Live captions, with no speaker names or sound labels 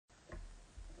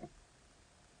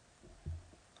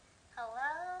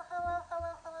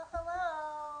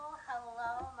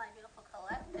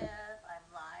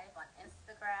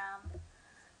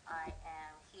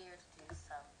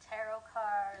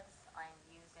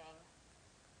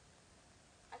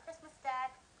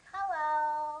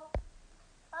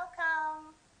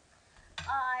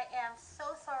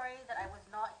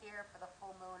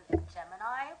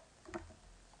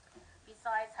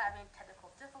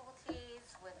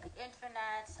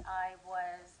I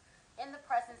was in the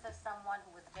presence of someone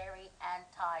who was very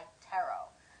anti-tarot.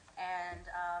 And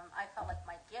I felt like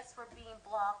my gifts were being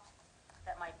blocked,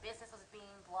 that my business was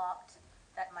being blocked,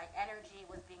 that my energy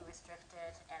was being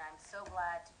restricted. And I'm so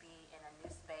glad to be in a new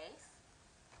space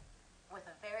with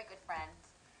a very good friend,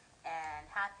 and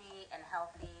happy and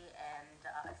healthy, and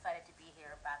excited to be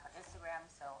here back on Instagram.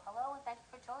 So hello and thank you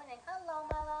for joining. Hello,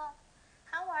 my love.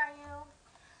 How are you?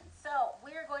 So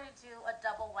we are going to do a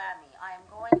double whammy. I am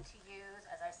going to use,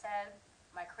 as I said,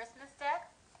 my Christmas deck.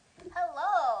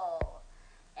 Hello.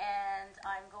 And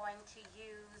I'm going to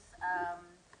use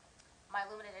my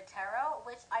Illuminated Tarot,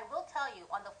 which I will tell you,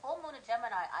 on the full moon of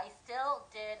Gemini, I still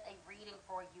did a reading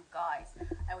for you guys.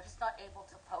 I was just not able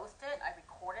to post it. I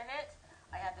recorded it.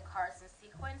 I had the cards in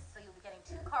sequence, so you'll be getting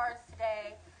 2 cards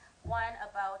today. One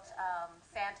about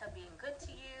Santa being good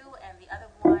to you, and the other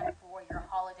one for your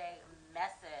holiday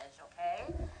message, okay?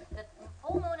 The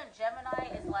full moon in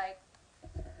Gemini is like,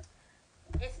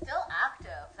 it's still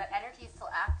active. That energy is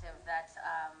still active. That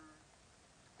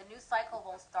the new cycle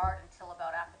won't start until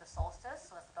about after the solstice,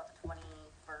 so that's about the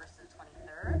 21st to the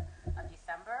 23rd of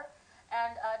December.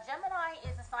 And Gemini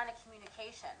is a sign of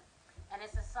communication. And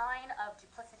it's a sign of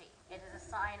duplicity. It is a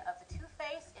sign of the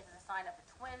two-face. It is a sign of the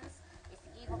twins. It's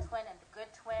the evil twin and the good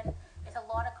twin. It's a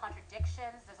lot of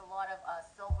contradictions. There's a lot of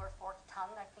silver forked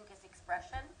tongue, I think is the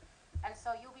expression. And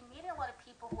so you'll be meeting a lot of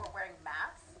people who are wearing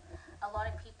masks, a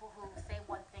lot of people who say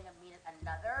one thing and mean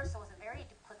another. So it's a very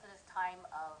duplicitous time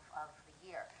of the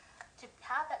year. To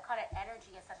have that kind of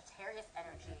energy and Sagittarius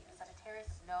energy, and Sagittarius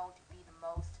is known to be the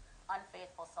most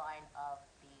unfaithful sign of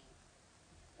the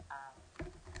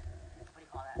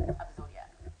of the zodiac.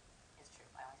 It's true.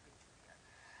 I always speak the truth here.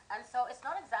 And so it's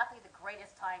not exactly the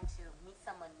greatest time to meet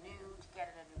someone new, to get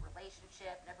in a new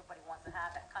relationship. And everybody wants to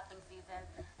have that cuffing season.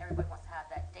 Everybody wants to have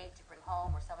that date to bring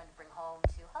home, or someone to bring home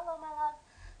to, hello, my love,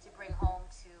 to bring home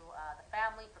to the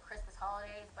family for Christmas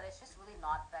holidays. But it's just really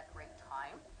not that great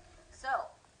time.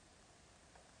 So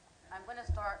I'm going to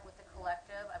start with the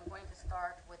collective. I'm going to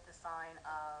start with the sign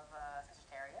of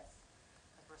Sagittarius,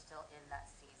 because we're still in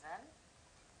that season.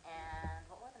 And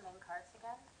what were the main cards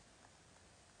again?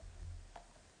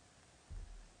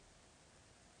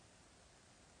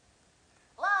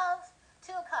 Love,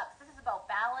 2 of Cups. This is about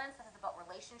balance. This is about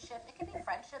relationships. It could be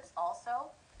friendships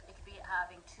also. It could be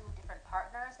having 2 different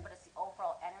partners, but it's the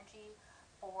overall energy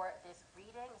for this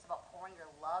reading. It's about pouring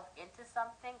your love into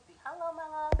something. It could be, hello, my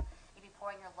love. It could be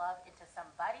pouring your love into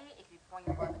somebody. It could be pouring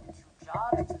your love into 2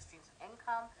 jobs, 2 streams of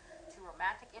income, 2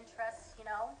 romantic interests, you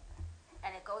know.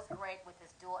 And it goes great with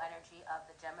this dual energy of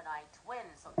the Gemini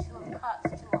twins. So 2 of Cups,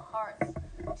 2 of Hearts,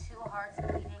 2 hearts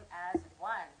beating as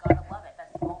one. Gotta love it. That's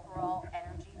the overall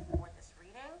energy for this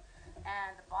reading.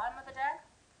 And the bottom of the deck,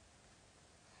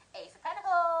 Ace of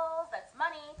Pentacles. That's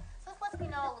money. So this lets me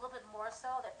know a little bit more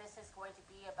so that this is going to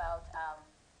be about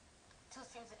 2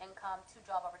 streams of income, 2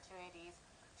 job opportunities,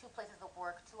 2 places of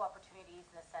work, 2 opportunities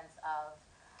in the sense of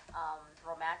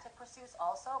romantic pursuits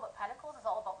also. But Pentacles is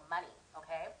all about money,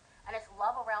 okay? And it's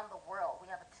love around the world. We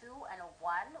have a 2 and a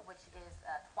 1, which is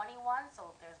 21. So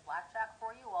there's blackjack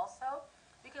for you also.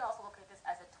 You can also look at this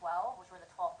as a 12, which we're in the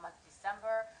 12th month of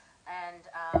December. And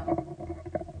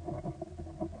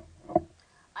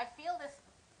I feel this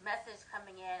message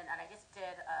coming in, and I just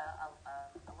did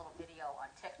a little video on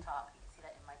TikTok. You can see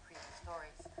that in my previous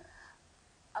stories,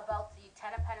 about the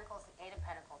 10 of Pentacles and 8 of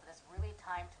Pentacles. It is really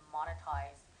time to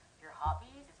monetize your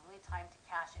hobbies. It's really time to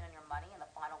cash in on your money in the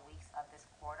final weeks of this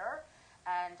quarter.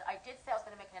 And I did say I was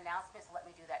going to make an announcement, so let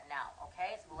me do that now,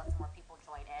 okay? So we'll let some more people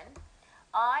join in.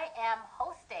 I am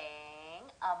hosting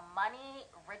a money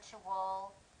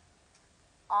ritual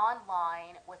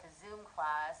online with a Zoom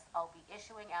class. I'll be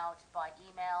issuing out by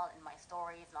email in my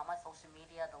stories and on my social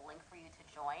media the link for you to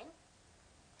join.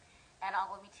 And I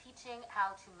will be teaching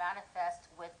how to manifest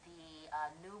with the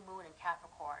new moon in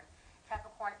Capricorn.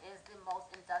 Capricorn is the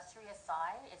most industrious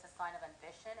sign. It's a sign of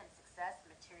ambition and success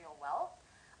and material wealth.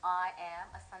 I am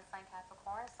a sun sign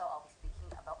Capricorn, so I'll be speaking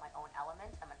about my own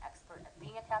element. I'm an expert at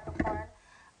being a Capricorn.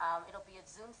 It'll be a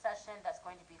Zoom session that's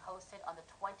going to be hosted on the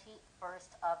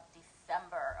 21st of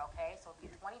December, okay? So it'll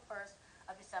be the 21st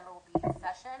of December will be the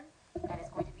session, and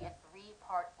it's going to be a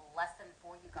 3-part lesson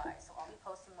for you guys. So I'll be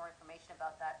posting more information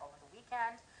about that over the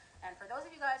weekend. And for those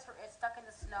of you guys who are stuck in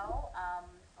the snow,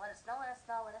 let us know, let us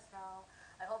know, let us know.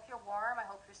 I hope you're warm. I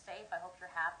hope you're safe. I hope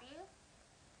you're happy.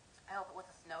 I hope it was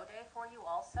a snow day for you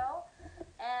also.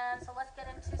 And so let's get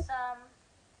into some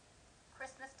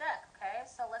Christmas deck, okay?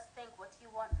 So let's think, what do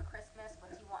you want for Christmas? What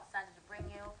do you want Santa to bring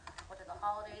you? What do the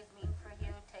holidays mean for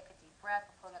you? Take a deep breath.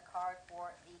 We're pulling a card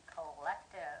for the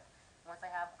collective. Once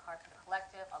I have a card for the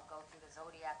collective, I'll go through the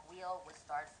zodiac wheel, which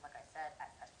starts, like I said,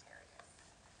 at Sagittarius.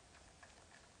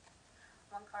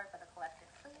 One card for the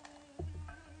collective, please.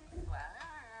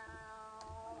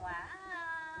 Wow.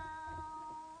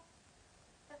 Wow.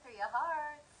 The Three of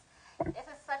Hearts.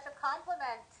 This is such a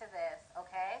compliment to this,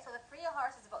 okay? So the Three of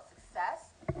Hearts is about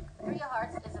success. Three of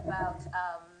Hearts is about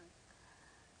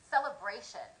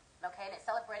celebration, okay? And it's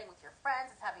celebrating with your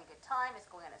friends. It's having a good time. It's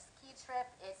going on a ski trip.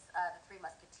 It's the Three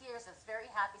Musketeers. It's very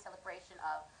happy celebration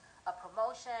of a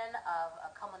promotion, of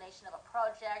a culmination of a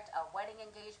project, a wedding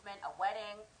engagement, a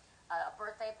wedding, a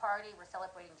birthday party. We're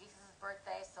celebrating Jesus'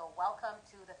 birthday. So welcome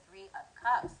to the Three of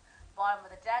Cups. Bottom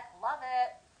of the deck, love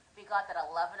it. We got that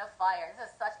 11 of Fire.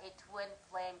 This is such a twin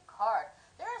flame card.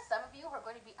 There are some of you who are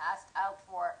going to be asked out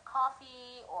for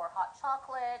coffee or hot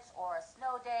chocolate or a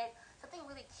snow date, something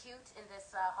really cute in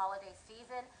this holiday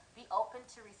season. Be open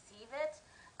to receive it.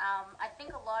 I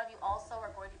think a lot of you also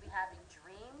are going to be having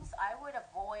dreams. I would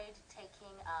avoid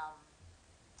taking,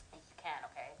 if you can,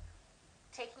 okay,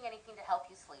 taking anything to help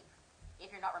you sleep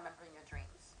if you're not remembering your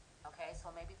dreams. Okay,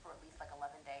 so maybe for at least like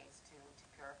 11 days to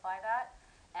purify that.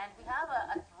 And we have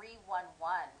a 311,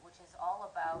 which is all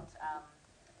about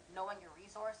knowing your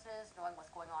resources, knowing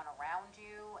what's going on around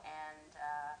you, and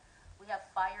we have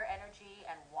fire energy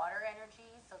and water energy,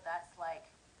 so that's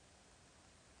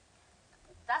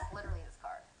literally this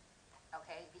card,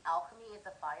 okay? The alchemy is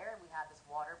the fire, and we have this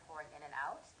water pouring in and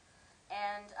out.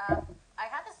 And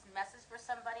I have this message for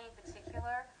somebody in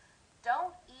particular.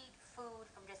 Don't eat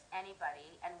food from just anybody,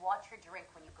 and watch your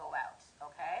drink when you go out,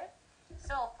 okay?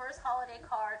 So, first holiday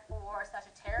card for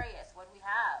Sagittarius, what do we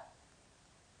have?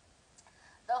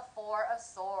 The Four of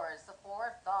Swords, the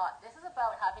Four of Thought. This is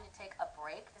about having to take a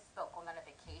break. This is about going on a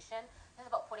vacation. This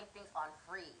is about putting things on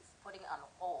freeze, putting it on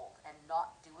hold, and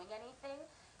not doing anything.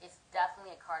 It's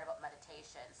definitely a card about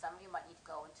meditation. Some of you might need to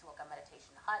go into like a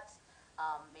meditation hut,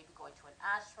 maybe going to an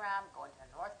ashram, going to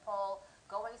the North Pole,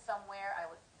 going somewhere. I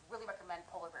would really recommend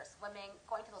polar bear swimming,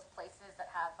 going to those places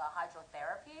that have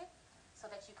hydrotherapy, so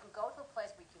that you can go to a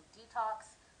place where you can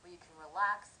detox, where you can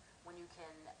relax, when you can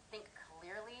think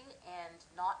clearly and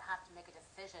not have to make a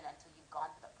decision until you've gone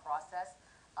through the process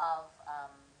of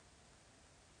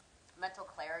mental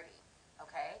clarity,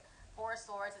 okay? Four of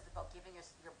Swords is about giving your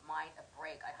mind a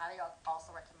break. I highly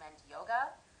also recommend yoga,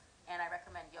 and I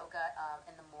recommend yoga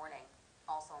in the morning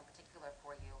also in particular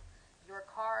for you. Your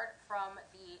card from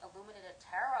the Illuminated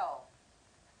Tarot,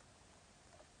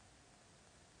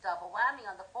 double whammy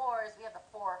on the fours, we have the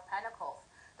Four of Pentacles.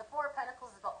 The Four of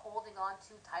Pentacles is about holding on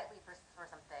too tightly for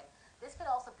something. This could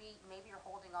also be maybe you're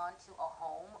holding on to a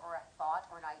home or a thought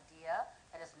or an idea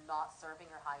that is not serving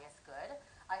your highest good.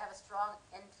 I have a strong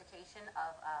indication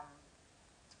of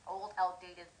old,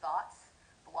 outdated thoughts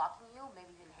blocking you.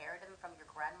 Maybe you inherited them from your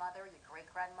grandmother, your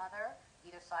great-grandmother,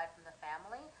 either side from the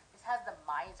family. This has the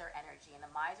miser energy, and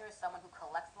the miser is someone who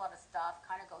collects a lot of stuff,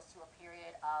 kind of goes through a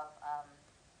period of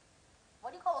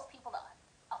what do you call those people?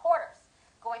 Hoarders.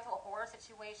 Going through a hoarder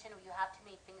situation where you have too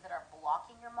many things that are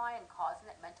blocking your mind and causing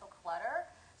that mental clutter.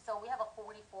 So we have a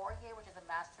 44 here, which is a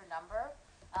master number.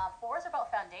 Fours are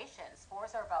about foundations.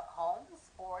 Fours are about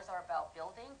homes. Fours are about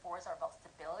building. Fours are about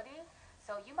stability.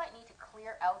 So you might need to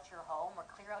clear out your home or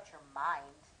clear out your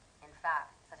mind, in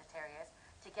fact, Sagittarius,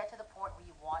 to get to the point where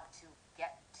you want to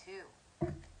get to.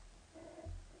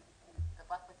 Good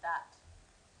luck with that.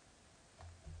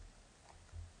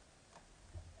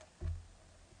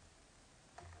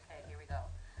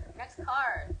 Next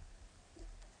card,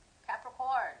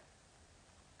 Capricorn.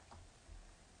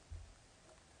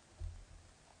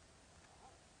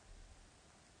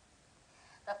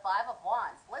 The Five of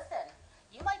Wands. Listen,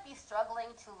 you might be struggling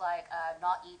to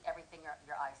not eat everything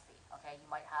your eyes see, okay? You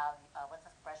might have, what's the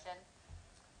expression?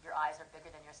 Your eyes are bigger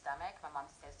than your stomach. My mom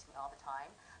says to me all the time.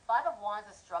 Five of Wands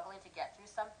is struggling to get through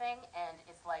something, and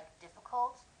it's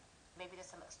difficult. Maybe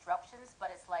there's some obstructions, but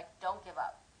it's don't give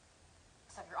up.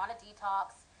 So if you're on a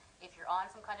detox, if you're on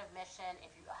some kind of mission,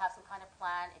 if you have some kind of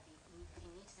plan, if you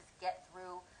need to just get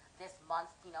through this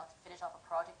month, to finish off a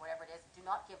project, whatever it is, do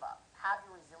not give up. Have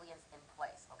your resilience in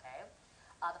place, okay?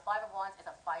 The Five of Wands is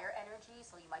a fire energy,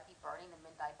 so you might be burning the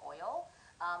midnight oil.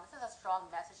 This is a strong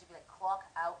message to be clock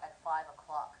out at 5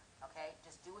 o'clock, okay?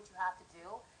 Just do what you have to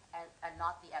do and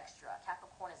not the extra.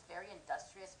 Capricorn is very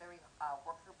industrious, very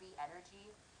worker bee energy,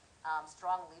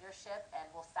 strong leadership, and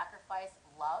will sacrifice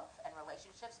love and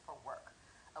relationships for work.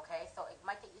 Okay, so it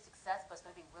might get you success, but it's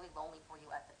going to be really lonely for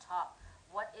you at the top.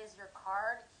 What is your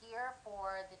card here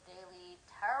for the daily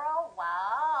tarot?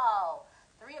 Wow,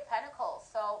 Three of Pentacles.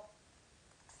 So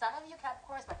some of you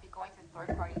Capricorns might be going through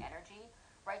third-party energy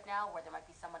right now, where there might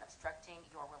be someone obstructing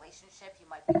your relationship.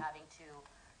 You might be having to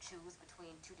choose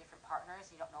between two different partners.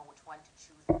 You don't know which one to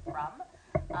choose from.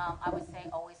 I would say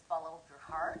always follow your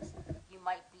heart. You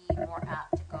might be more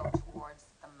apt to go towards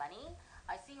the money.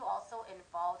 I see you also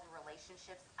involved in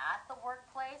relationships at the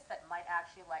workplace that might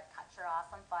actually like catch your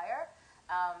ass on fire.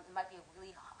 It might be a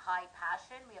really high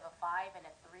passion. We have a 5 and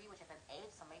a 3, which is an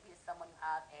 8. So maybe it's someone you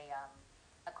have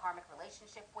a karmic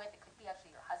relationship with. It could be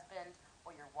actually your husband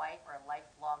or your wife or a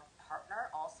lifelong partner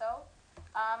also.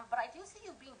 But I do see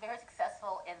you being very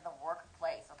successful in the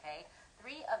workplace, okay?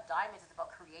 3 of Diamonds is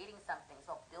about creating something. It's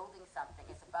about building something.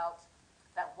 It's about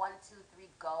that 1, 2, 3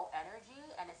 go energy,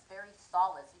 and it's very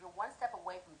solid. So you're one step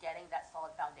away from getting that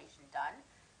solid foundation done.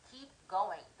 Keep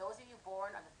going. Those of you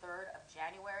born on the 3rd of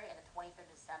January and the 23rd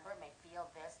of December may feel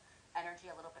this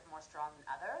energy a little bit more strong than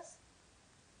others.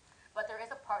 But there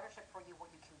is a partnership for you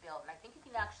where you can build. And I think you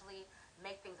can actually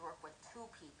make things work with 2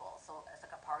 people. So it's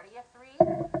like a party of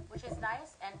 3, which is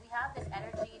nice. And we have this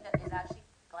energy that is actually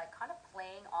like kind of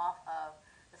playing off of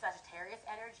the Sagittarius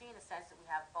energy in the sense that we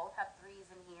both have 3s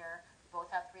in here. We both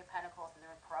have 3 of Pentacles, and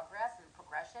they're in progress and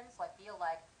progression. So I feel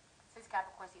like since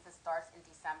Capricorn season starts in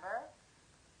December,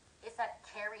 it's that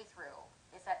carry through.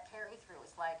 It's that carry through.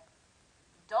 It's like,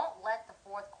 don't let the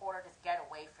 4th quarter just get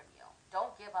away from you.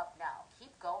 Don't give up now.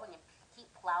 Keep going and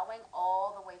keep plowing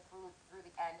all the way through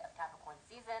the end of Capricorn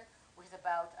season, which is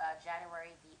about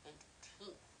January the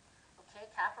 18th. Okay,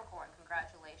 Capricorn,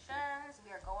 congratulations.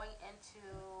 We are going into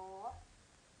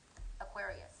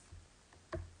Aquarius.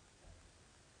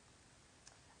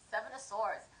 7 of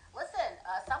Swords. Listen,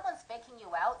 someone's faking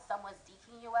you out, someone's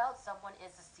deking you out, someone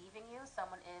is deceiving you,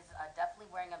 someone is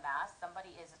definitely wearing a mask,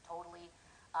 somebody is totally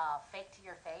fake to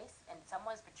your face, and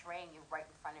someone's betraying you right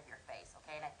in front of your face,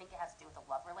 okay? And I think it has to do with a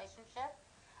love relationship.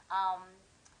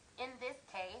 In this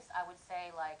case, I would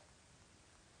say, like,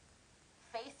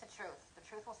 face the truth. The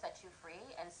truth will set you free,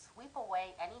 and sweep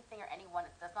away anything or anyone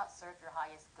that does not serve your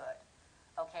highest good.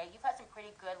 Okay, you've had some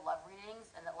pretty good love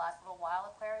readings in the last little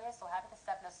while, Aquarius, so having the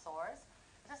 7 of Swords,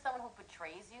 this is someone who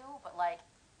betrays you, but like,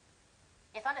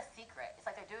 it's not a secret. It's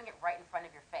like they're doing it right in front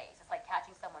of your face. It's like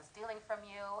catching someone stealing from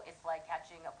you. It's like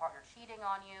catching a partner cheating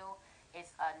on you.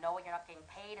 It's knowing you're not getting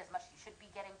paid as much as you should be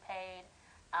getting paid.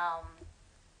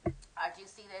 I do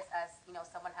see this as, you know,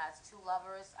 someone has 2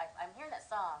 lovers. I'm hearing that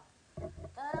song.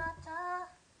 Da-da-da,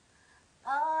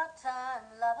 part-time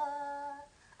lover.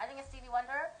 I think it's Stevie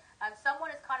Wonder.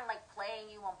 Someone is kind of like playing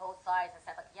you on both sides and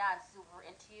says like, yeah, I'm super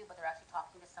into you, but they're actually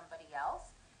talking to somebody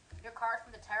else. Your card from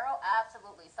the tarot,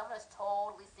 absolutely. Someone is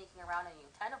totally sneaking around on you.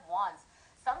 10 of Wands.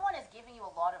 Someone is giving you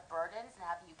a lot of burdens and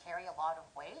having you carry a lot of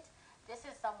weight. This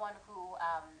is someone who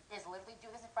is literally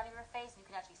doing this in front of your face. You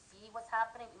can actually see what's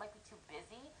happening. You might be too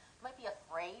busy. You might be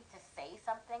afraid to say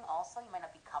something also. You might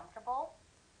not be comfortable.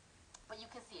 But you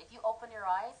can see it. If you open your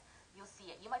eyes, you'll see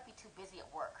it. You might be too busy at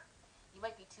work. You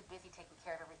might be too busy taking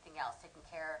care of everything else, taking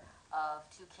care of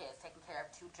 2 kids, taking care of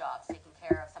 2 jobs, taking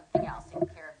care of something else, taking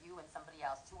care of you and somebody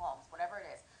else, 2 homes, whatever it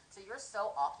is. So you're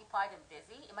so occupied and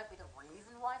busy. It might be the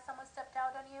reason why someone stepped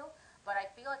out on you, but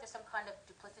I feel like there's some kind of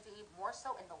duplicity, more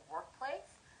so in the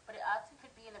workplace, but it actually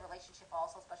could be in the relationship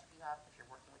also, especially if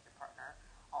you're working with your partner.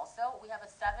 Also, we have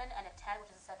a 7 and a 10,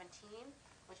 which is a 17,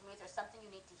 which means there's something you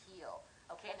need to heal.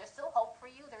 Okay, and there's still hope for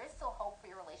you. There is still hope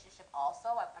for your relationship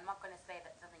also. I'm not going to say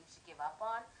that's something you should give up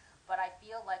on, but I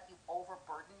feel like you've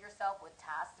overburdened yourself with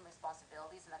tasks and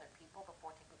responsibilities and other people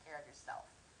before taking care of yourself.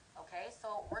 Okay,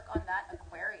 so work on that,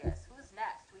 Aquarius. Who's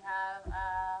next? We have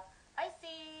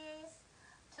Pisces.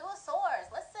 2 of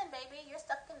Swords. Listen, baby, you're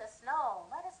stuck in the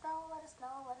snow. Let us know, let us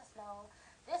know, let us know.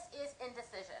 This is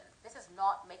indecision. This is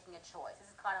not making a choice. This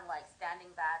is kind of like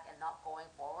standing back and not going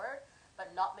forward.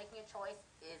 But not making a choice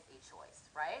is a choice,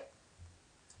 right?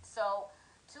 So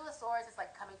 2 of Swords is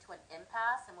like coming to an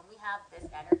impasse, and when we have this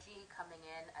energy coming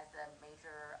in as the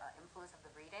major influence of the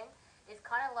reading, it's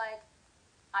kind of like,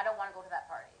 I don't want to go to that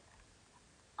party.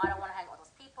 I don't want to hang out with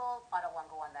those people. I don't want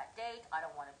to go on that date. I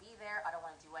don't want to be there. I don't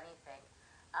want to do anything.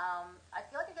 I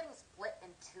feel like you're getting split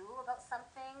in 2 about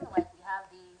something. Like we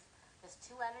have this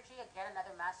 2 energy, again,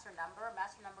 another master number.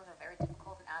 Master numbers are very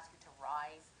difficult and ask you to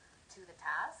rise to the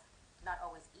task. Not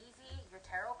always easy. Your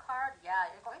tarot card, yeah,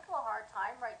 you're going through a hard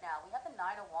time right now. We have the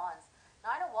 9 of Wands. 9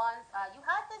 of Wands, you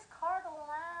had this card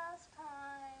last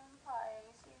time,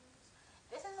 Pisces.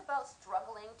 This is about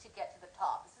struggling to get to the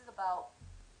top. This is about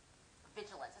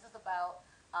vigilance. This is about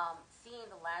seeing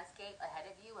the landscape ahead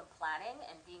of you and planning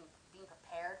and being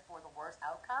prepared for the worst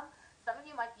outcome. Some of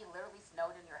you might be literally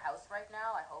snowed in your house right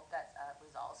now. I hope that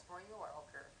resolves for you, or I hope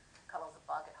your cuddles a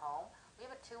bug at home. We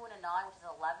have a 2 and a 9, which is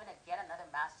 11. Again, another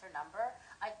master number.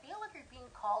 I feel like you're being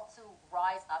called to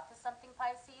rise up to something,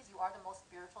 Pisces. You are the most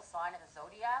spiritual sign of the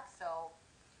zodiac, so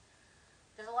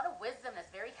There's a lot of wisdom that's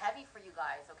very heavy for you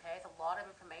guys, okay? It's a lot of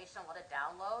information, a lot of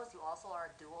downloads. You also are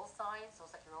a dual sign, so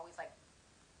it's like you're always like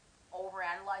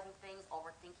overanalyzing things,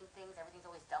 overthinking things. Everything's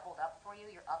always doubled up for you.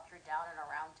 You're up, you're down, and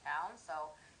around town,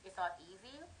 so it's not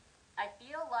easy. I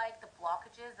feel like the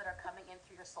blockages that are coming in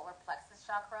through your solar plexus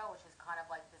chakra, which is kind of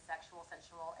like the sexual,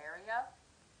 sensual area.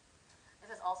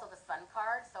 This is also the sun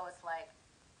card, so it's like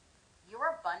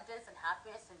your abundance and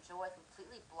happiness and joy is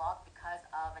completely blocked because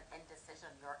of an indecision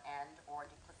on your end or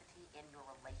duplicity in your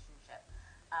relationship.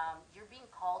 You're being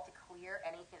called to clear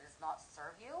anything that does not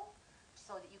serve you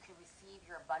so that you can receive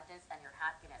your abundance and your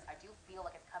happiness. I do feel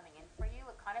like it's coming in for you.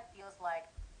 It kind of feels like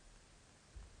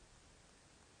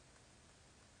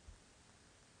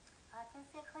I can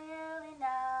see clearly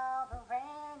now the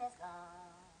rain is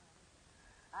gone.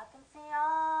 I can see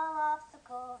all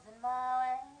obstacles in my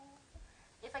way.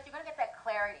 It's like you're going to get that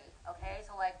clarity, okay?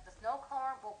 So like the snow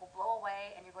storm will blow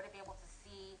away and you're going to be able to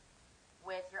see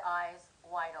with your eyes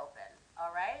wide open,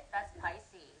 all right? That's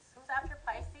Pisces. Who's after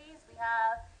Pisces? We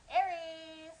have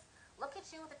Aries. Look at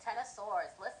you with the Ten of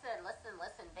Swords. Listen, listen,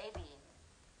 listen, baby.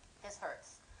 This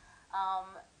hurts.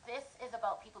 This is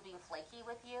about people being flaky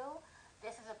with you.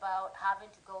 This is about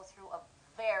having to go through a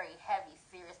very heavy,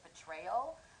 serious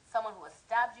betrayal. Someone who has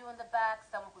stabbed you in the back,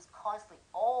 someone who's constantly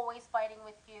always fighting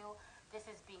with you. This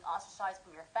is being ostracized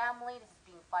from your family. This is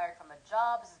being fired from a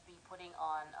job. This is being putting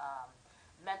on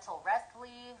mental rest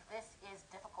leave. This is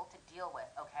difficult to deal with,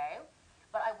 okay?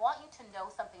 But I want you to know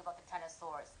something about the Ten of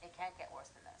Swords. It can't get worse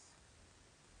than this.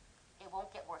 It won't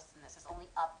get worse than this. It's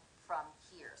only up from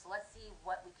here. So let's see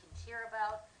what we can cheer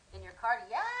about in your card.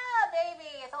 Yeah,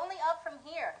 baby, it's only up from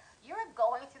here. You're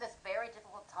going through this very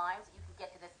difficult time so you can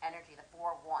get to this energy, the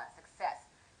Four of Wands, success,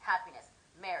 happiness,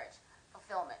 marriage,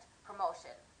 fulfillment,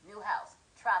 promotion, new house,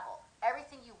 travel,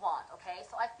 everything you want, okay?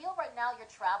 So I feel right now your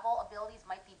travel abilities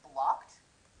might be blocked.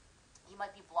 You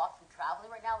might be blocked from traveling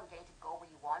right now and getting to go where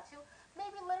you want to.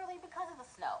 Maybe literally because of the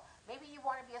snow. Maybe you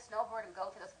want to be a snowbird and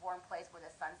go to this warm place where the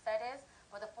sunset is.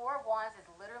 But the Four of Wands is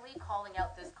literally calling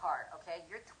out this card, okay?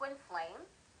 Your twin flame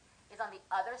is on the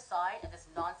other side of this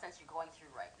nonsense you're going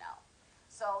through right now.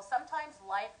 So sometimes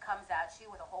life comes at you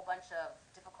with a whole bunch of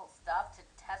difficult stuff to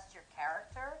test your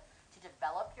character, to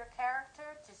develop your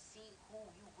character, to see who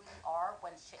you really are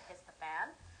when shit hits the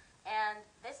fan. And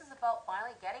this is about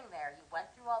finally getting there. You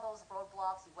went through all those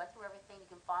roadblocks, you went through everything, you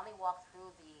can finally walk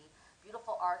through the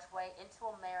beautiful archway into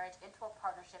a marriage, into a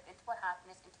partnership, into a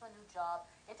happiness, into a new job,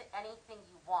 into anything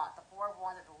you want. The Four of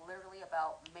Wands is literally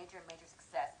about major, major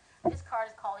success. This card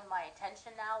is calling my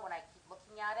attention now when I keep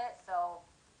looking at it. So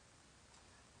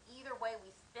either way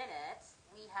we spin it,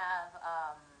 we have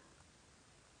a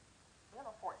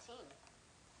 14,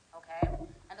 okay?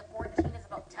 And the 14 is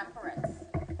about temperance.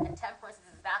 And temperance is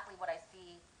exactly what I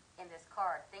see in this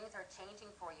card. Things are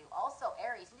changing for you. Also,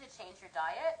 Aries, you need to change your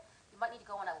diet. You might need to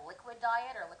go on a liquid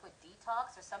diet or a liquid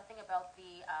detox or something about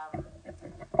the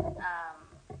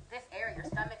this area, your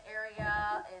stomach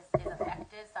area is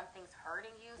affected. Something's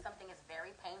hurting you. Something is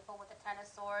very painful with the Ten of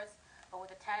Swords. But with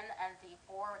the 10 and the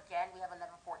 4, again, we have a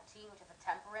number 14, which is a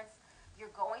temperance.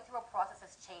 You're going through a process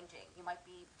that's changing. You might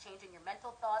be changing your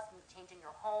mental thoughts, changing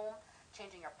your home,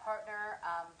 changing your partner,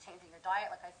 changing your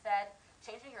diet, like I said,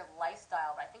 changing your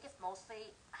lifestyle. But I think it's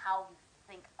mostly how you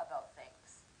think about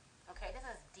things. Okay, this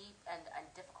is deep and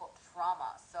difficult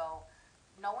trauma. So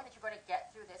knowing that you're going to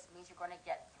get through this means you're going to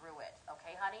get through it.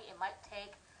 Okay, honey? It might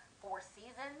take 4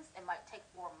 seasons, it might take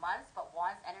 4 months, but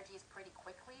Wands energy is pretty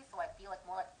quickly, so I feel like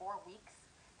more like 4 weeks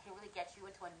can really get you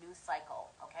into a new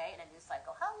cycle, okay? In a new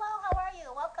cycle. Hello, how are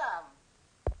you? Welcome.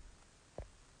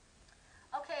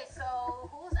 Okay, so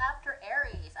who's after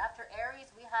Aries? After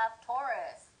Aries, we have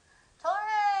Taurus.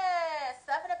 Taurus,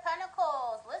 7 of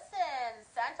Pentacles. Listen,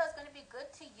 Santa's going to be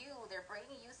good to you. They're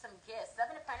bringing you some gifts.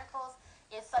 7 of Pentacles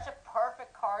is such a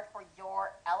perfect card for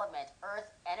your element,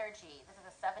 Earth energy. This is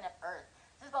a 7 of Earth.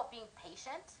 This is about being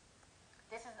patient.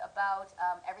 This is about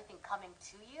everything coming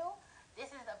to you. This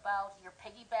is about your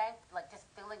piggy bank, like just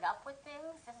filling up with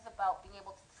things. This is about being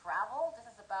able to travel. This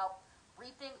is about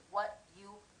reaping what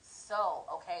you sow,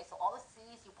 okay? So all the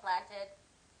seeds you planted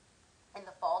in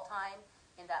the fall time,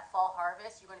 in that fall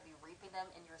harvest, you're going to be reaping them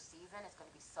in your season. It's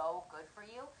going to be so good for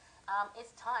you.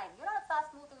 It's time. You're not a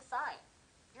fast-moving sign.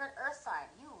 You're an earth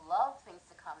sign. You love things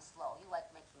to come slow. You like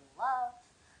making love.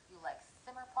 You like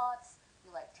simmer pots. You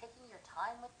like taking your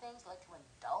time with things. You like to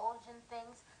indulge in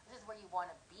things. This is where you want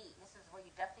to be. This is where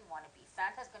you definitely want to be.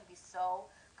 Santa's going to be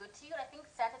so good to you. And I think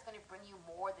Santa's going to bring you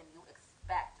more than you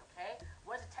expect, okay?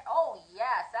 What is it? Oh,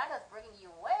 yeah. Santa's bringing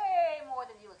you way more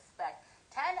than you expect.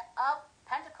 10 of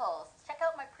Pentacles. Check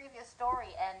out my previous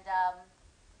story and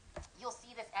you'll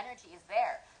see this energy is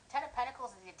there. 10 of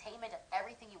Pentacles is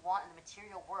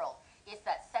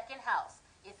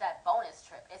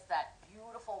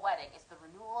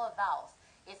fowls.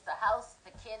 It's the house,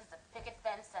 the kids, the picket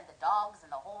fence, and the dogs,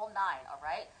 and the whole nine, all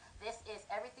right? This is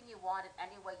everything you want in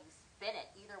any way you spin it.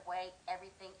 Either way,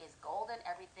 everything is golden,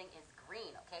 everything is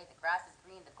green, okay? The grass is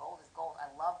green, the gold is gold. I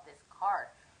love this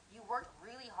card. You worked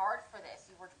really hard for this.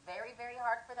 You worked very, very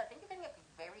hard for that. I think you're going to get a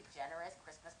very generous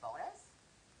Christmas bonus.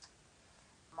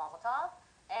 Mazel tov.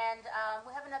 And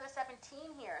we have another 17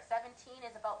 here. 17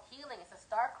 is about healing. It's a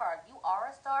star card. You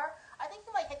are a star. I think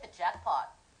you might hit the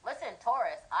jackpot. Listen,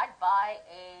 Taurus, I'd buy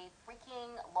a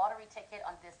freaking lottery ticket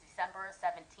on this December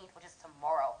 17th, which is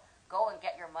tomorrow. Go and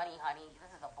get your money, honey. This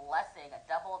is a blessing, a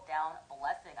double down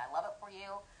blessing. I love it for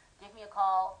you. Give me a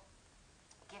call.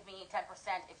 Give me 10%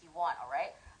 if you want, all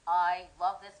right? I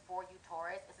love this for you,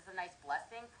 Taurus. This is a nice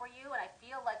blessing for you, and I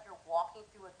feel like you're walking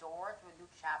through a door, through a new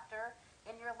chapter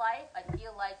in your life. I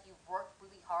feel like you've worked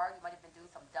really hard. You might have been doing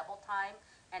some double time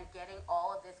and getting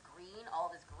all of this green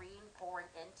pouring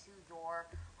into your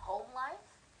home life.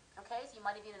 Okay, so you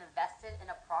might have even invested in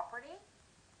a property,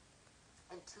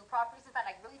 in 2 properties. In fact,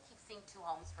 I really keep seeing 2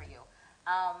 homes for you.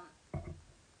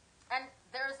 And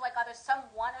there's like either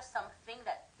someone or something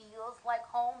that feels like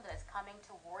home that is coming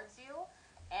towards you.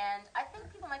 And I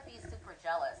think people might be super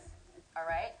jealous, all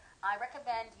right? I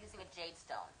recommend using a jade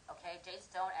stone, okay? Jade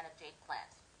stone and a jade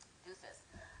plant. Deuces.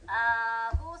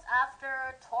 Who's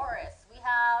after Taurus? We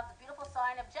have the beautiful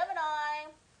sign of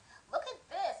Gemini. Look at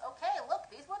this. Okay,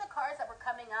 look, these were the cards that were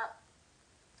coming up.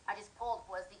 I just pulled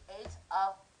was the 8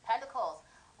 of Pentacles,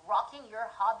 rocking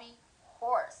your hobby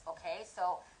horse, okay?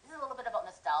 So this is a little bit about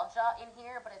nostalgia in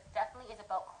here, but it definitely is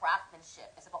about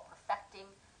craftsmanship. It's about perfecting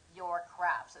your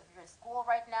craft. So if you're in school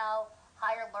right now,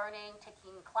 higher learning,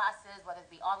 taking classes, whether it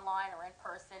be online or in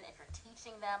person, if you're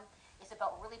teaching them, it's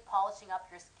about really polishing up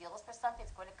your skills for something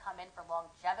that's going to come in for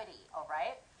longevity, all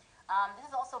right? This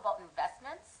is also about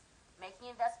investments, making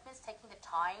investments, taking the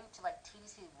time to like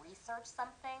tediously research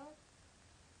something.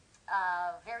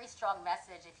 Very strong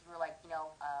message if you were like, you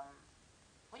know,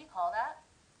 what do you call that?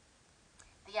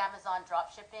 The Amazon drop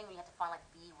shipping, you have to find like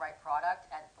the right product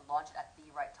and launch it at the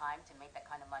right time to make that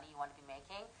kind of money you want to be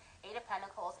making. 8 of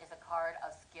Pentacles is a card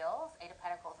of skills. 8 of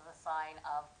Pentacles is a sign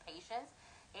of patience.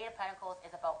 8 of Pentacles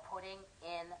is about putting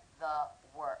in the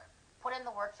work. Put in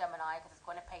the work, Gemini, because it's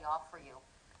going to pay off for you.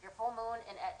 Your full moon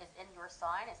is in your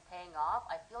sign. It's paying off.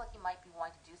 I feel like you might be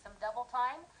wanting to do some double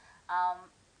time.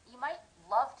 You might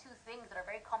love 2 things that are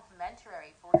very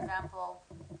complementary. For example,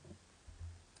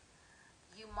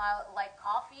 you might like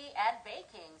coffee and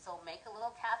baking, so make a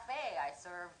little cafe. I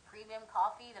serve premium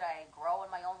coffee that I grow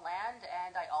in my own land,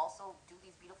 and I also do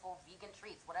these beautiful vegan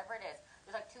treats, whatever it is.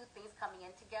 There's like 2 things coming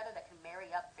in together that can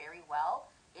marry up very well.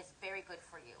 It's very good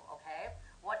for you, okay?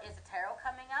 What is the tarot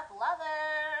coming up? Love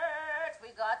it!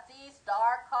 We got the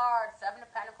star card, 7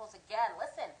 of Pentacles again.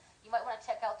 Listen, you might want to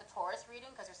check out the Taurus reading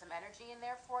because there's some energy in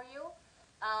there for you.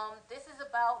 This is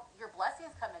about your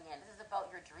blessings coming in. This is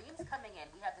about your dreams coming in.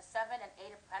 We have the 7 and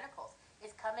 8 of Pentacles.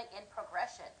 It's coming in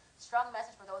progression. Strong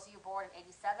message for those of you born in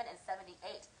 87 and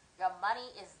 78. Your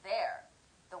money is there.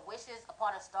 The wishes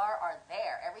upon a star are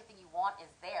there. Everything you want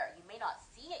is there. You may not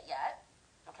see it yet.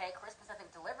 Okay, Christmas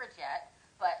hasn't delivered yet.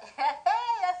 But,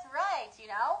 hey, that's right, you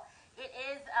know. It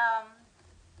is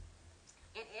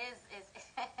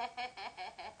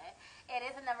it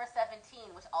is a number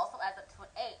 17, which also adds up to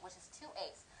an 8, which is 2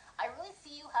 8s. I really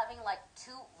see you having like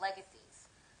 2 legacies.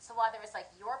 So either it's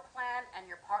like your plan and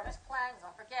your partner's plan, because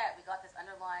don't forget, we got this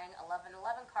underlying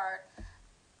 1111 card.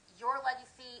 Your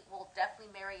legacy will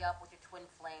definitely marry up with your twin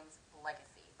flame's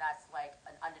legacy. That's like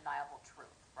an undeniable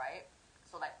truth, right?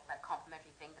 So like that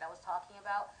complementary thing that I was talking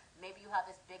about. Maybe you have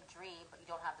this big dream, but you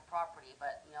don't have the property,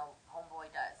 but you know,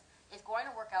 homeboy does. It's going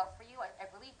to work out for you. I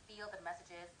really feel the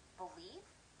message is believe,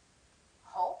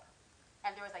 hope,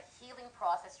 and there is a healing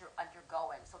process you're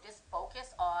undergoing. So just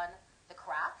focus on the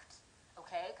craft,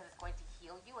 okay, because it's going to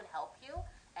heal you and help you.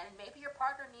 And maybe your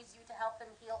partner needs you to help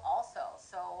them heal also.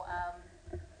 So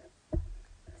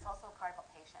it's also a card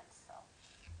about patience. So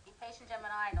be patient,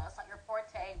 Gemini. I know it's not your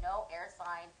forte. No air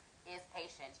sign is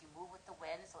patient. You move with the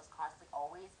wind, so it's constantly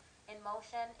always in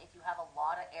motion. If you have a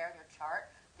lot of air in your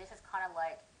chart, this is kind of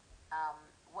like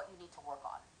what you need to work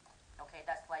on. Okay,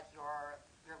 that's like your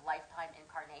lifetime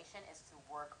incarnation is to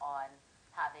work on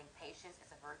having patience.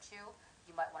 It's a virtue.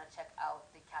 You might want to check out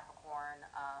the Capricorn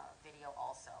video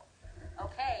also.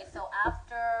 Okay, so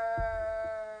after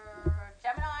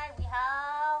Gemini, we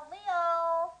have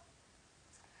Leo.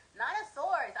 9 of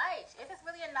Swords. Is this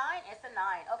really a 9? It's a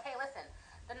 9. Okay, listen.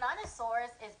 The 9 of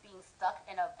Swords is being stuck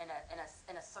in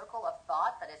a circle of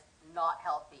thought that is not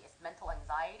healthy. It's mental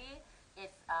anxiety.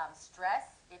 It's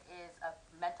stress. It is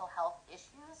mental health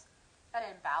issues, an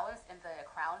imbalance in the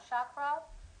crown chakra.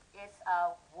 It's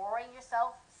worrying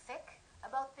yourself sick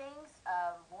about things,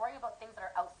 worrying about things that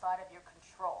are outside of your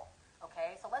control.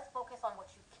 Okay, so let's focus on what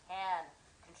you can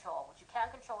control. What you can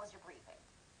control is your breathing.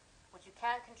 What you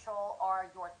can control are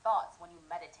your thoughts when you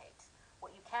meditate.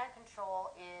 What you can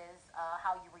control is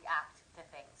how you react to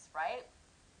things, right?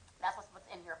 That's what's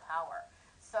in your power.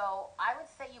 So I would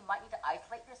say you might need to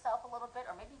isolate yourself a little bit,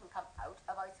 or maybe even come out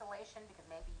of isolation because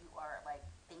maybe you are like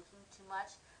thinking too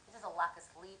much. This is a lack of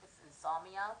sleep. This is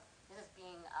insomnia. This is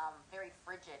being very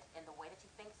frigid in the way that you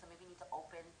think. So maybe you need to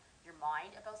open your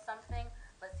mind about something.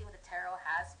 Let's see what the tarot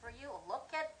has for you.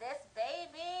 Look at this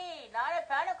baby, Nine of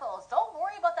Pentacles. Don't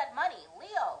worry about that money,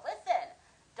 Leo. Listen,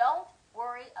 don't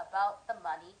worry about the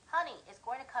money, honey. It's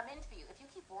going to come in for you. If you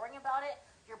keep worrying about it,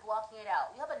 you're blocking it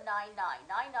out. You have a 9-9.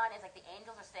 9-9 is like the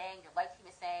angels are saying, your life team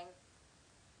is saying,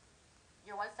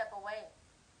 you're one step away.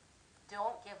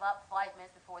 Don't give up 5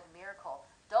 minutes before the miracle.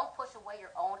 Don't push away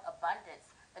your own abundance.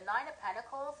 The 9 of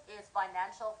Pentacles is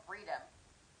financial freedom.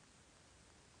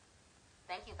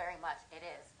 Thank you very much. It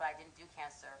is, but I didn't do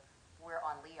Cancer. We're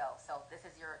on Leo, so this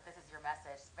is your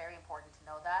message. It's very important to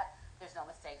know that. There's no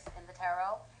mistakes in the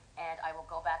tarot, and I will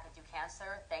go back and do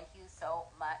Cancer. Thank you so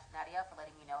much, Nadia, for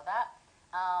letting me know that.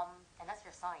 And that's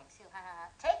your sign, too.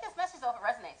 Take this message though if it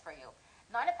resonates for you.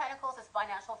 9 of Pentacles is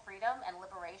financial freedom and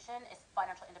liberation. It's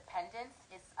financial independence.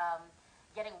 It's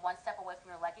getting one step away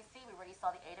from your legacy. We already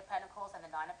saw the 8 of Pentacles and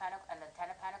the 9 of Pentacles and the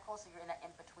 10 of Pentacles, so you're in that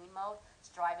in-between mode,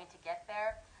 striving to get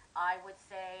there. I would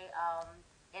say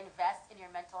invest in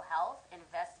your mental health,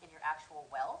 invest in your actual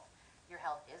wealth. Your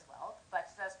health is wealth, but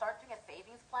start doing a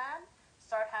savings plan.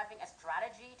 Start having a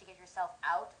strategy to get yourself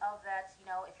out of that. You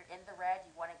know, if you're in the red,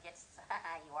 you want to get,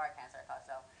 you are a Cancer, I thought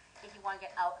so. If you want to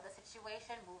get out of the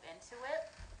situation, move into it.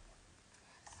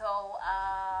 So,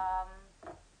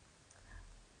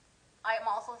 I'm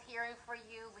also hearing for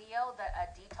you, Leo, that a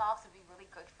detox would be really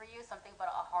good for you, something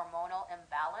about a hormonal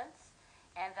imbalance,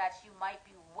 and that you might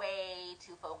be way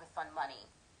too focused on money.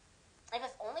 If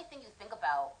it's the only thing you think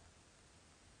about,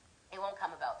 it won't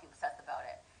come about if you obsess about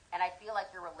it. And I feel like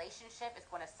your relationship is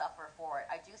going to suffer for it.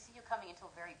 I do see you coming into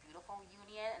a very beautiful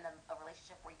union and a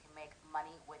relationship where you can make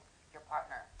money with your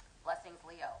partner. Blessings,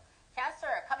 Leo.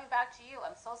 Cancer, coming back to you.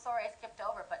 I'm so sorry I skipped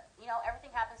over, but, you know,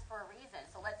 everything happens for a reason.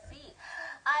 So let's see.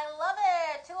 I love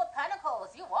it. 2 of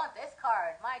Pentacles. You want this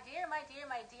card. My dear, my dear,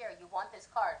 my dear, you want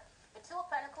this card. The 2 of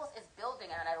Pentacles is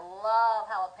building, and I love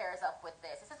how it pairs up with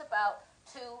this. This is about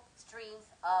 2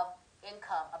 streams of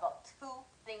income, about 2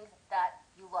 things that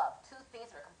you love. 2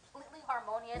 things that are completely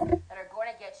harmonious, that are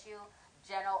going to get you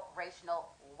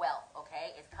generational wealth,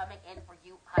 okay? It's coming in for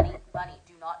you, honey, money.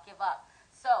 Do not give up.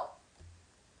 So,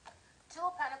 2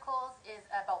 of Pentacles is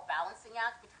about balancing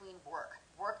act between work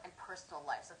and personal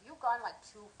life. So if you've gone like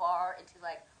too far into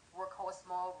like workhorse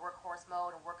mode,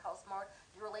 and workhouse mode,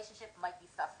 your relationship might be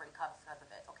suffering because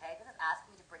of it, okay? This is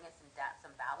asking you to bring in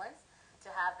some balance, to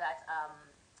have that,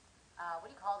 what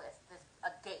do you call this?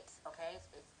 A gate, okay? It's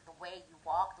the way you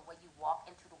walk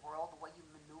into the world, the way you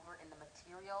maneuver in the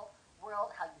material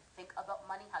world, how you think about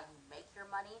money, how you make your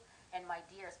money. And my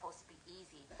dear, it's supposed to be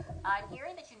easy. I'm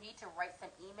hearing that you need to write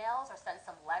some emails or send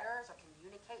some letters or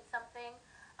communicate something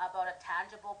about a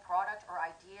tangible product or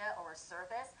idea or a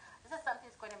service. This is something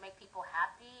that's going to make people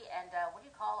happy and, what do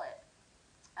you call it?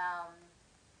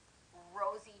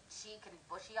 Rosy cheek and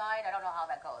bushy-eyed. I don't know how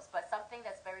that goes, but something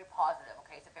that's very positive,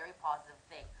 okay? It's a very positive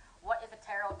thing. What is the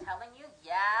tarot telling you?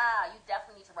 Yeah, you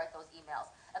definitely need to write those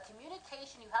emails. A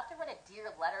communication, you have to write a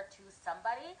dear letter to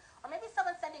somebody, or maybe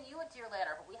someone sending you a dear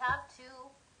letter. But we have 2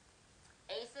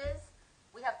 aces.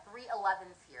 We have 3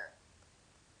 11s here.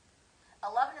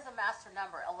 11 is a master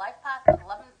number. A life path, an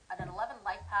 11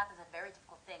 life path is a very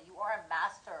difficult thing. You are a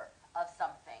master of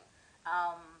something.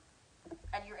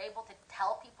 And you're able to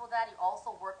tell people that. You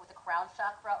also work with the crown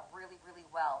chakra really, really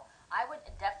well. I would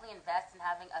definitely invest in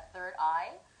having a 3rd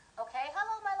eye. Okay,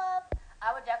 hello, my love.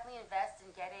 I would definitely invest in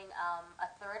getting a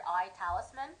 3rd eye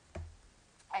talisman,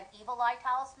 an evil eye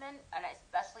talisman, and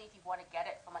especially if you want to get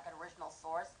it from like an original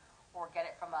source or get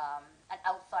it from an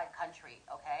outside country,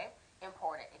 okay?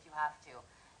 Import it if you have to.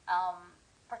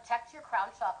 Protect your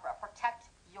crown chakra.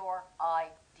 Protect your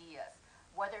ideas,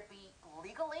 whether it be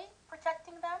legally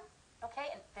protecting them, okay,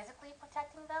 and physically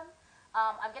protecting them.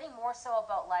 I'm getting more so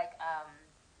about like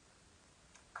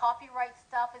copyright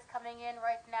stuff is coming in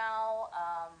right now.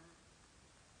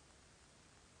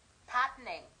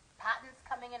 Patents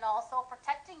coming in also.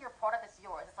 Protecting your product that's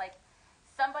yours. It's like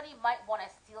somebody might want to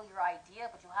steal your idea,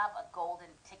 but you have a golden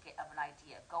ticket of an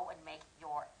idea. Go and make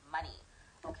your money,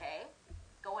 okay?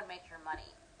 Go and make your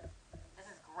money. This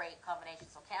is great combination.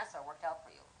 So Cancer worked out for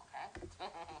you, okay?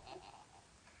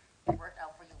 It worked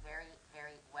out for you very,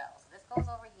 very well.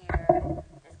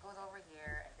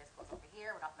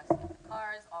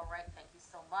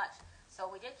 much.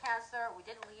 So we did Cancer, we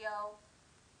did Leo.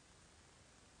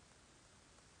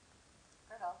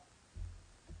 Virgo.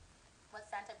 What's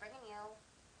Santa bringing you?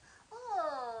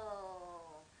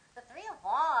 Ooh, the Three of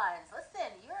Wands.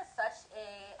 Listen, you're such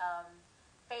a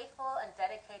faithful and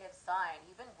dedicated sign.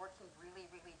 You've been working really,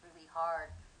 really, really hard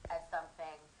at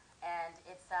something, and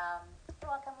it's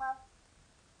you're welcome, love.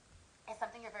 It's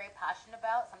something you're very passionate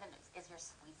about. Something that is your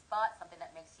sweet spot. Something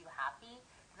that makes you happy.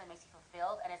 Something that makes you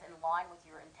fulfilled, and is in line with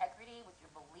your integrity, with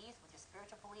your beliefs, with your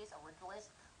spiritual beliefs, or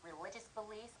religious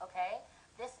beliefs. Okay,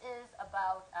 this is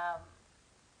about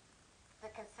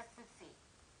the consistency.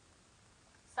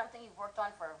 Something you've worked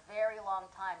on for a very long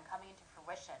time coming into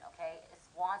fruition, okay? It's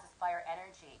Wands, it's fire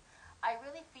energy. I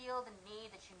really feel the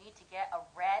need that you need to get a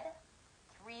red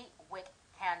 3-wick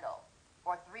candle,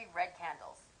 or 3 red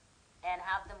candles, and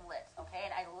have them lit, okay?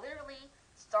 And I literally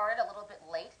started a little bit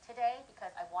late today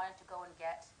because I wanted to go and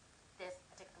get this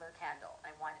particular candle.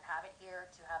 I wanted to have it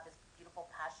here to have this beautiful,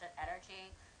 passionate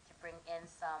energy, to bring in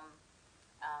some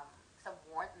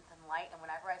warmth and some light. And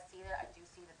whenever I see that, I do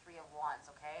see the 3 of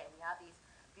Wands, okay? And we have these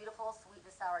beautiful sweet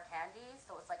and sour candies,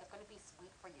 so it's like it's going to be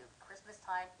sweet for you. Christmas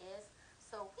time is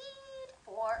sweet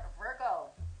for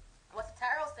Virgo. What's the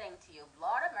tarot saying to you?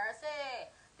 Lord of mercy,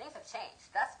 things have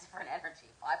changed. That's different energy.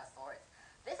 5 of Swords.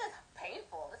 This is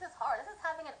painful. This is hard. This is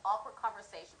having an awkward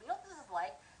conversation. You know what this is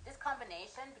like? This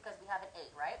combination, because we have an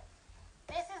 8, right?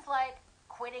 This is like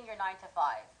quitting your 9 to 5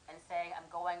 and saying, I'm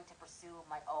going to pursue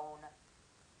my own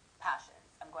passions.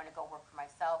 I'm going to go work for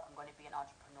myself. I'm going to be an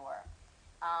entrepreneur.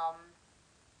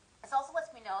 This also lets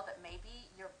me know that maybe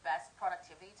your best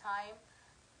productivity time,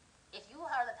 if you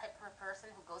are the type of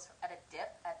person who goes at a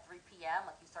dip at 3 p.m.,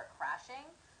 like you start crashing,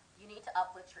 you need to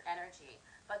uplift your energy.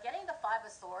 But getting the 5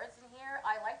 of Swords in here,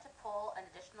 I like to pull an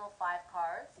additional 5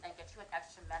 cards and get you an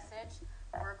extra message,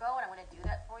 Virgo, and I'm going to do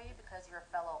that for you because you're a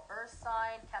fellow Earth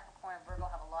sign. Capricorn and Virgo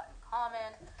have a lot in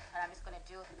common, and I'm just going to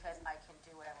do it because I can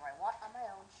do whatever I want on my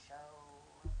own show.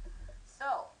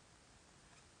 So,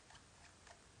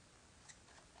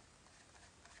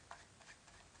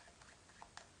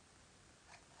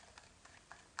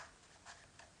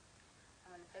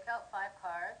 I'm going to pick out 5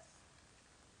 cards.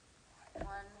 1,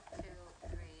 2,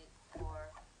 3, 4,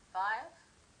 5.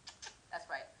 That's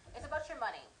right. It's about your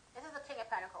money. This is the King of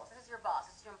Pentacles. This is your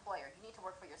boss. This is your employer. You need to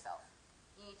work for yourself.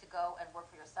 You need to go and work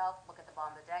for yourself. Look at the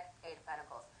bottom of the deck, 8 of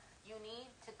Pentacles. You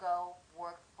need to go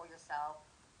work for yourself.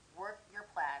 Work your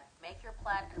plan. Make your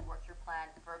plan and work your plan,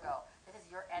 Virgo. This is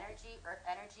your energy. Earth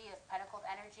energy is Pentacles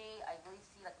energy. I really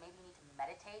see like maybe you need to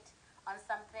meditate on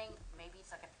something. Maybe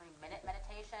it's like a 3-minute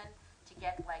meditation to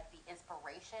get like the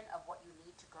inspiration of what you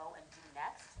need to go and do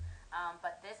next.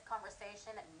 But this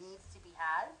conversation needs to be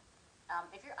had.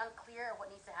 If you're unclear of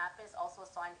what needs to happen, it's also a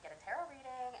sign to get a tarot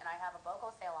reading. And I have a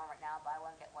BOGO sale on right now. Buy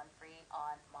one, get one free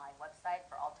on my website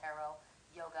for all tarot,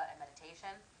 yoga, and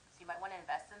meditation. So you might want to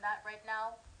invest in that right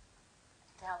now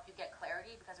to help you get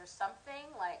clarity, because there's something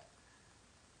like,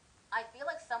 I feel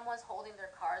like someone's holding their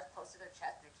cards close to their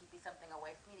chest. They're keeping something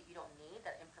away from you that you don't need,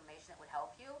 that information that would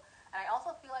help you. And I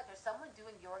also feel like there's someone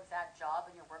doing your exact job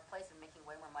in your workplace and making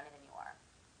way more money than you are.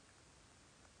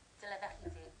 C'est la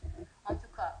vérité. En tout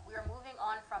cas, we are moving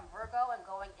on from Virgo and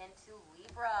going into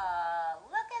Libra.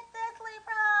 Look at this,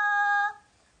 Libra!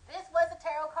 This was the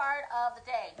tarot card of the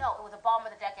day. No, it was a bottom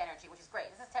of the deck energy, which is great.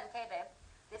 This is 10K, babe.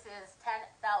 This is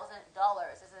 $10,000.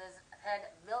 This is $10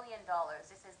 million.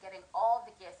 This is getting all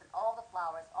the gifts and all the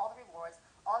flowers, all the rewards,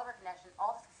 all the recognition,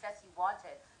 all the success you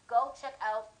wanted. Go check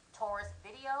out Taurus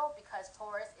video, because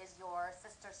Taurus is your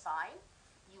sister sign.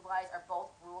 You guys are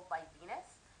both ruled by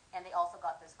Venus, and they also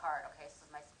got this card. Okay, so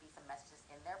there might be some messages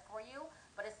in there for you,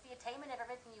 but it's the attainment of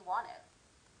everything you wanted.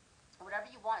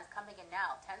 Whatever you want is coming in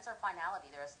now. Tens are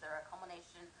finality. They're a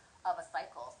culmination of a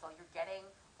cycle. So you're getting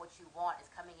what you want is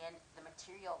coming in the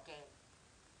material game.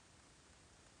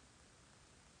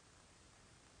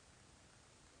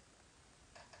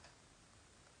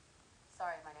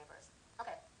 Sorry, my neighbors.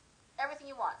 Okay. Everything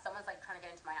you want. Someone's like trying to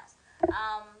get into my house.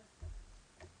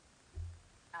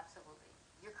 Absolutely.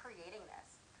 You're creating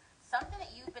this. Something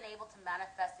that you've been able to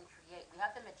manifest and create. We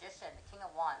have the Magician, the King of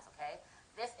Wands, okay?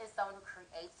 This is someone who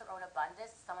creates their own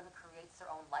abundance, someone who creates their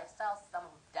own lifestyle,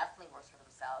 someone who definitely works for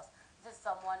themselves. This is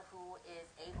someone who is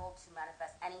able to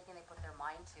manifest anything they put their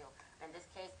mind to. And in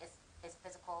this case, it's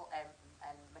physical and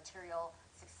material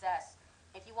success.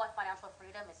 If you want financial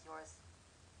freedom, it's yours.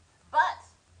 But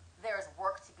there's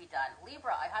work to be done.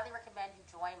 Libra, I highly recommend you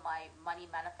join my Money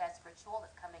Manifest ritual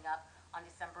that's coming up on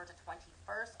December the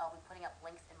 21st. I'll be putting up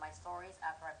links in my stories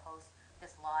after I post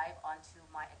this live onto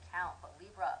my account. But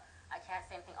Libra, I can't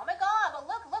say anything. Oh my God, but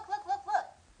look.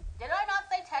 Did I not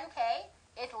say 10K?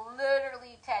 It's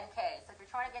literally 10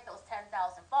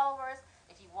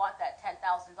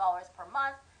 per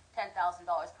month, $10,000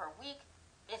 per week.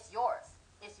 It's yours.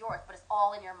 It's yours, but it's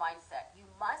all in your mindset. You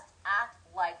must act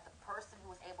like the person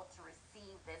who is able to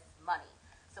receive this money.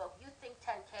 So if you think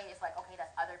 10K is like, okay,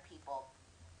 that's other people.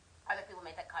 Other people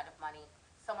make that kind of money.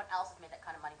 Someone else has made that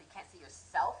kind of money, but you can't see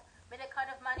yourself make that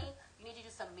kind of money. You need to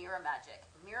do some mirror magic.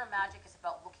 Mirror magic is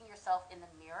about looking yourself in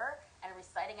the mirror and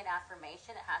reciting an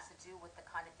affirmation. It has to do with the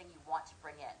kind of thing you want to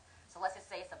bring in. So let's just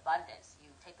say it's abundance.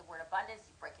 You take the word abundance,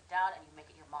 you break it down, and you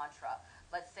make it your mantra.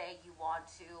 Let's say you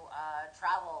want to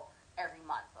travel every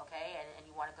month, okay, and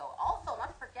you want to go. Also,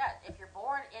 not to forget, if you're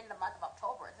born in the month of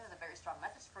October, this is a very strong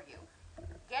message for you.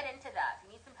 Get into that. If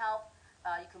you need some help,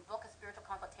 you can book a spiritual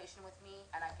consultation with me,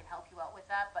 and I can help you out with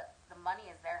that. But the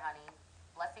money is there, honey.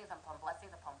 Blessings upon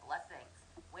blessings upon blessings.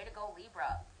 Way to go,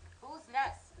 Libra. Who's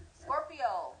next?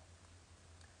 Scorpio.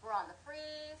 We're on the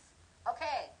freeze.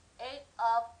 Okay, 8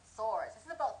 of Swords. This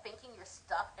is about thinking you're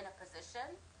stuck in a position,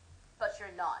 but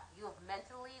you're not. You have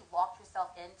mentally locked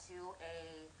yourself into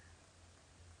a,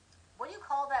 what do you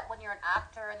call that when you're an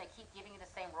actor and they keep giving you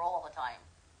the same role all the time?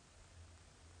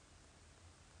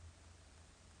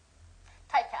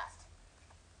 Typecast.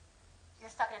 You're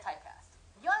stuck in a typecast.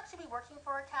 You'll actually be working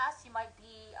for a cast. You might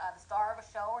be the star of a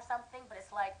show or something, but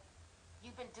it's like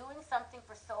you've been doing something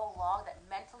for so long that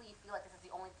mentally you feel like this is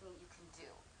the only thing you can do.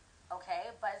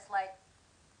 Okay? But it's like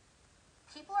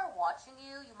people are watching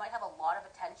you. You might have a lot of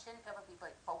attention. People will be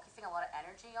like focusing a lot of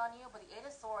energy on you. But the 8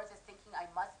 of Swords is thinking, I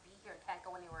must be here and can't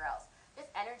go anywhere else. This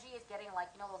energy is getting like,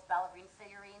 you know, those ballerine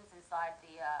figurines inside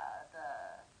the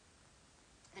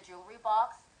jewelry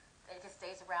box. It just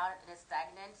stays around and is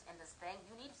stagnant in this thing.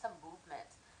 You need some movement.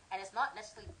 And it's not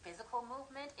necessarily physical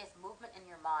movement, it's movement in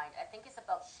your mind. I think it's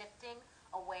about shifting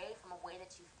away from a way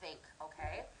that you think,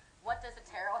 okay? What does the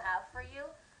tarot have for you?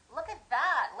 Look at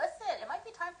that. Listen, it might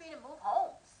be time for you to move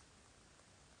homes.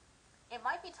 It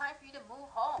might be time for you to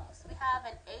move homes. We have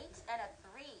an 8 and a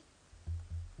 3.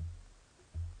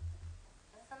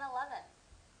 This is an 11.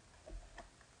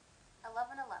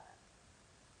 11, 11.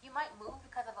 You might move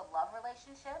because of a love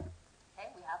relationship. Okay,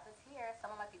 we have this here.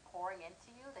 Someone might be pouring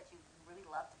into you that you really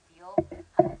love to feel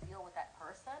how you feel with that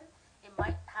person. It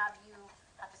might have you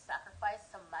have to sacrifice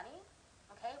some money,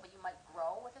 okay, but you might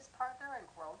grow with this partner and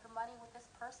grow your money with this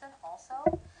person also.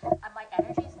 And my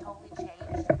energy is totally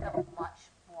changed. It's become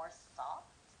much more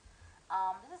soft.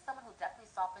 This is someone who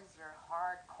definitely softens your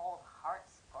hard, cold heart,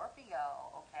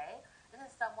 Scorpio, okay? This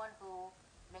is someone who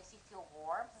makes you feel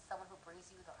warm. This is someone who brings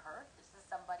you the hurt. This is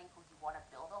somebody who you want to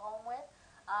build a home with.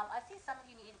 I see some of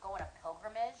you need to go on a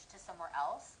pilgrimage to somewhere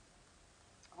else,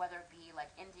 whether it be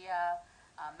like India,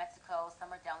 Mexico,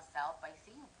 somewhere down south, but I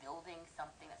see you building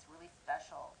something that's really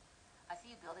special. I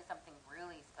see you building something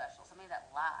really special, something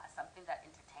that lasts, something that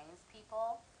entertains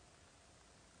people.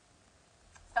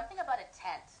 Something about a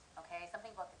tent, okay?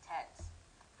 Something about the tent.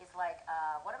 It's like,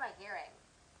 what am I hearing?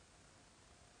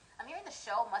 I'm hearing the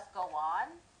show must go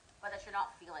on, but that you're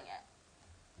not feeling it.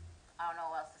 I don't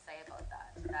know what else to say about that.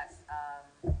 That's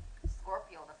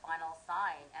Scorpio, the final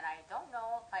sign. And I don't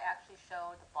know if I actually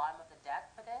showed the bottom of the deck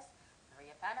for this.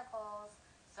 3 of Pentacles.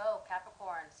 So,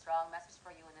 Capricorn, strong message for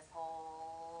you in this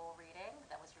whole reading.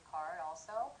 That was your card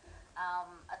also.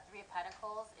 A 3 of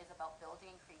Pentacles is about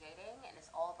building and creating, and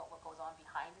it's all about what goes on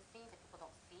behind the scenes that people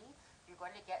don't see. You're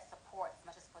going to get support, as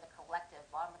much as for the collective,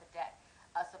 bottom of the deck.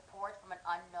 Support from an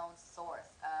unknown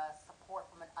source, support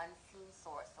from an unseen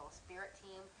source. So spirit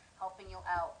team helping you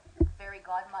out, fairy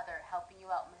godmother helping you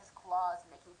out, Mrs. Claus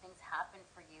making things happen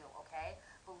for you, okay?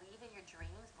 Believe in your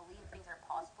dreams, believe things are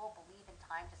possible, believe in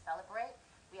time to celebrate.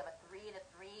 We have a 3 and a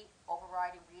 3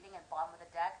 overriding reading at bottom of the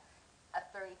deck, a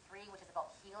 33, which is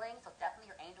about healing, so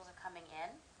definitely your angels are coming in.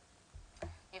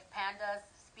 If pandas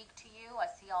speak to you, I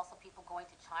see also people going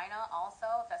to China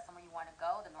also, if that's somewhere you want to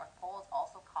go. The North Pole is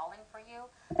also calling for you.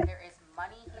 There is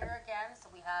money here again, so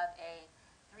we have a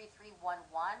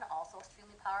 3311, also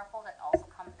extremely powerful, that also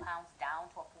compounds down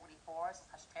to a 44, so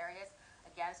Sagittarius.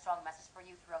 Again, strong message for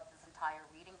you throughout this entire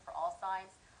reading for all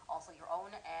signs, also your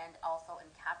own, and also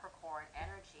in Capricorn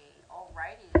energy.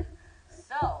 Alrighty,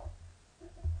 so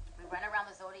we ran around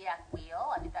the zodiac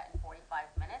wheel. I did that in 45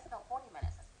 minutes, no, 40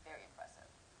 minutes. That's very impressive.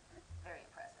 Very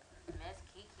impressive. Miss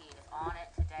Kiki is on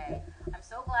it today. I'm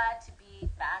so glad to be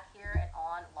back here and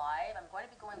on live. I'm going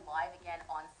to be going live again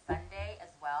on Sunday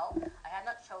as well. I have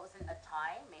not chosen a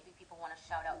time. Maybe people want to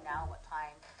shout out now what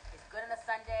time is good on a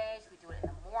Sunday. Should we do it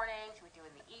in the morning? Should we do it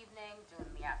in the evening? Do it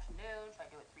in the afternoon? Should I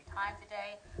do it 3 times a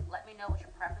day? Let me know what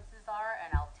your preferences are,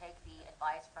 and I'll take the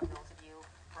advice from those of you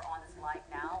who are on this live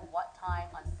now. What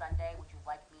time on Sunday would you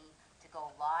like me to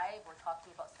go live? We're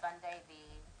talking about Sunday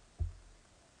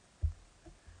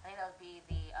I think that would be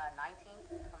the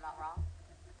 19th, if I'm not wrong.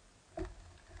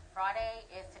 Friday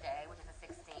is today, which is the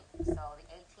 16th. So the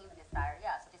 18th is Saturday.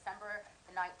 Yeah, so December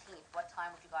the 19th. What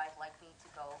time would you guys like me to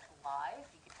go live?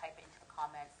 You can type it into the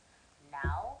comments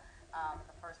now.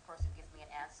 The first person who gives me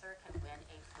an answer can win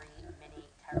a free mini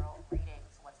tarot reading.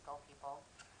 So let's go, people.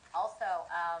 Also,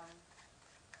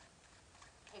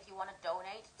 if you want to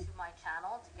donate to my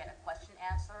channel to get a question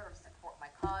answered or support my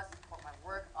cause, support my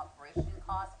work, operation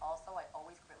costs, also, I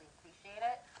always greatly appreciate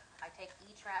it. I take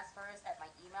e-transfers at my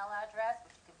email address,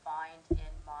 which you can find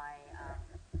in my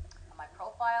on my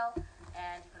profile,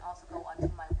 and you can also go onto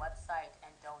my website and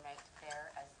donate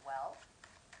there as well.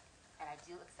 And I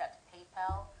do accept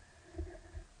PayPal.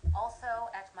 Also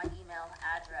at my email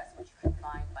address, which you can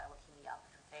find by looking me up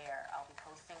there. I'll be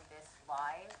posting this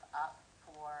live up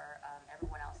for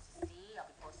everyone else to see. I'll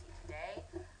be posting today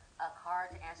a card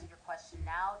to answer your question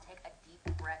now. Take a deep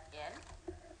breath in.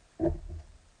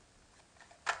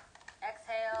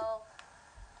 Exhale.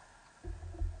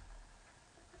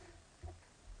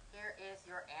 Here is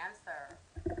your answer.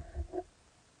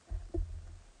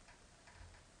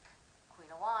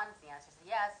 Queen of Wands, the answer is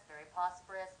yes. Very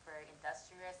prosperous, very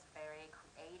industrious, very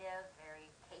creative, very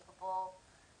capable.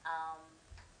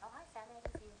 Oh, hi, Sammy. I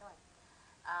didn't see you join.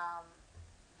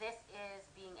 This is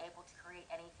being able to create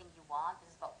anything you want.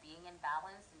 This is about being in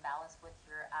balance with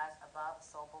your as above,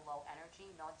 so below energy.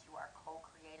 Know that you are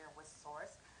co-creator with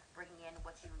Source, bringing in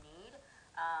what you need.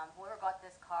 Whoever got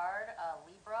this card,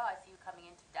 Libra, I see you coming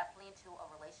into definitely into a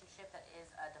relationship that is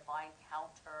a divine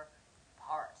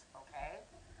counterpart, okay?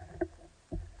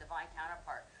 Divine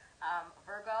counterpart.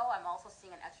 Virgo, I'm also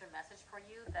seeing an extra message for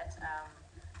you that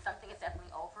something is definitely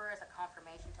over as a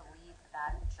confirmation to leave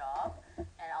that job.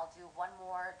 And I'll do one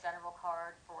more general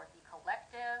card for the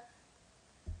collective.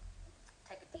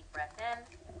 Take a deep breath in.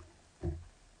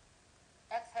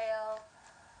 Exhale.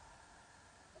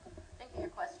 Think of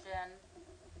your question.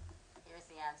 Here's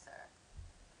the answer.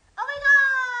 Oh my God!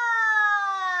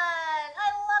 I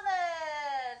love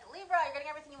it! Libra, you're getting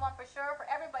everything you want for sure. For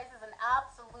everybody, this is an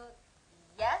absolute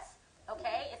yes.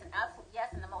 Okay? It's an absolute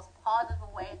yes in the most positive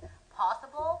way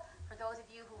possible. For those of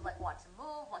you who want to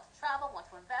move, want to travel, want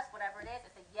to invest, whatever it is,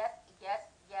 it's a yes, yes,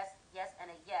 yes, yes,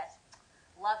 and a yes.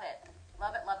 Love it.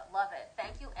 Love it, love it, love it.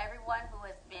 Thank you everyone who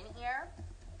has been here.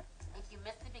 If you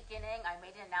missed the beginning, I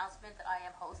made an announcement that I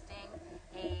am hosting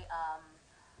a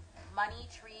money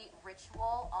tree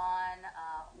ritual on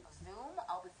Zoom.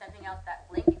 I'll be sending out that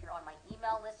link. If you're on my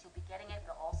email list, you'll be getting it.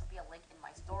 There'll also be a link in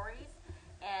my stories.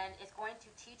 And it's going to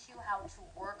teach you how to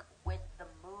work with the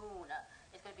moon.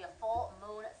 It's going to be a full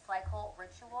moon cycle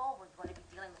ritual. We're going to be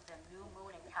dealing with the new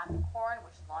moon in Capricorn,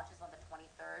 which launches on the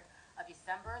 23rd of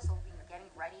December. So we'll be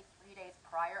getting ready 3 days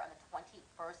prior on the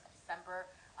 21st of December.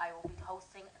 I will be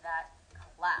hosting that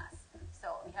class.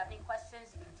 So if you have any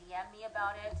questions, you can DM me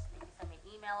about it. You can send me an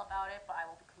email about it, but I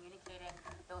will be communicating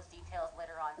those details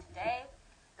later on today.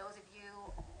 Those of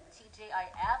you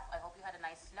TJIF, I hope you had a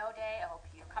nice snow day. I hope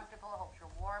you're comfortable. I hope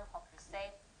you're warm. Hope you're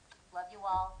safe. Love you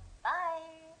all.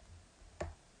 Bye.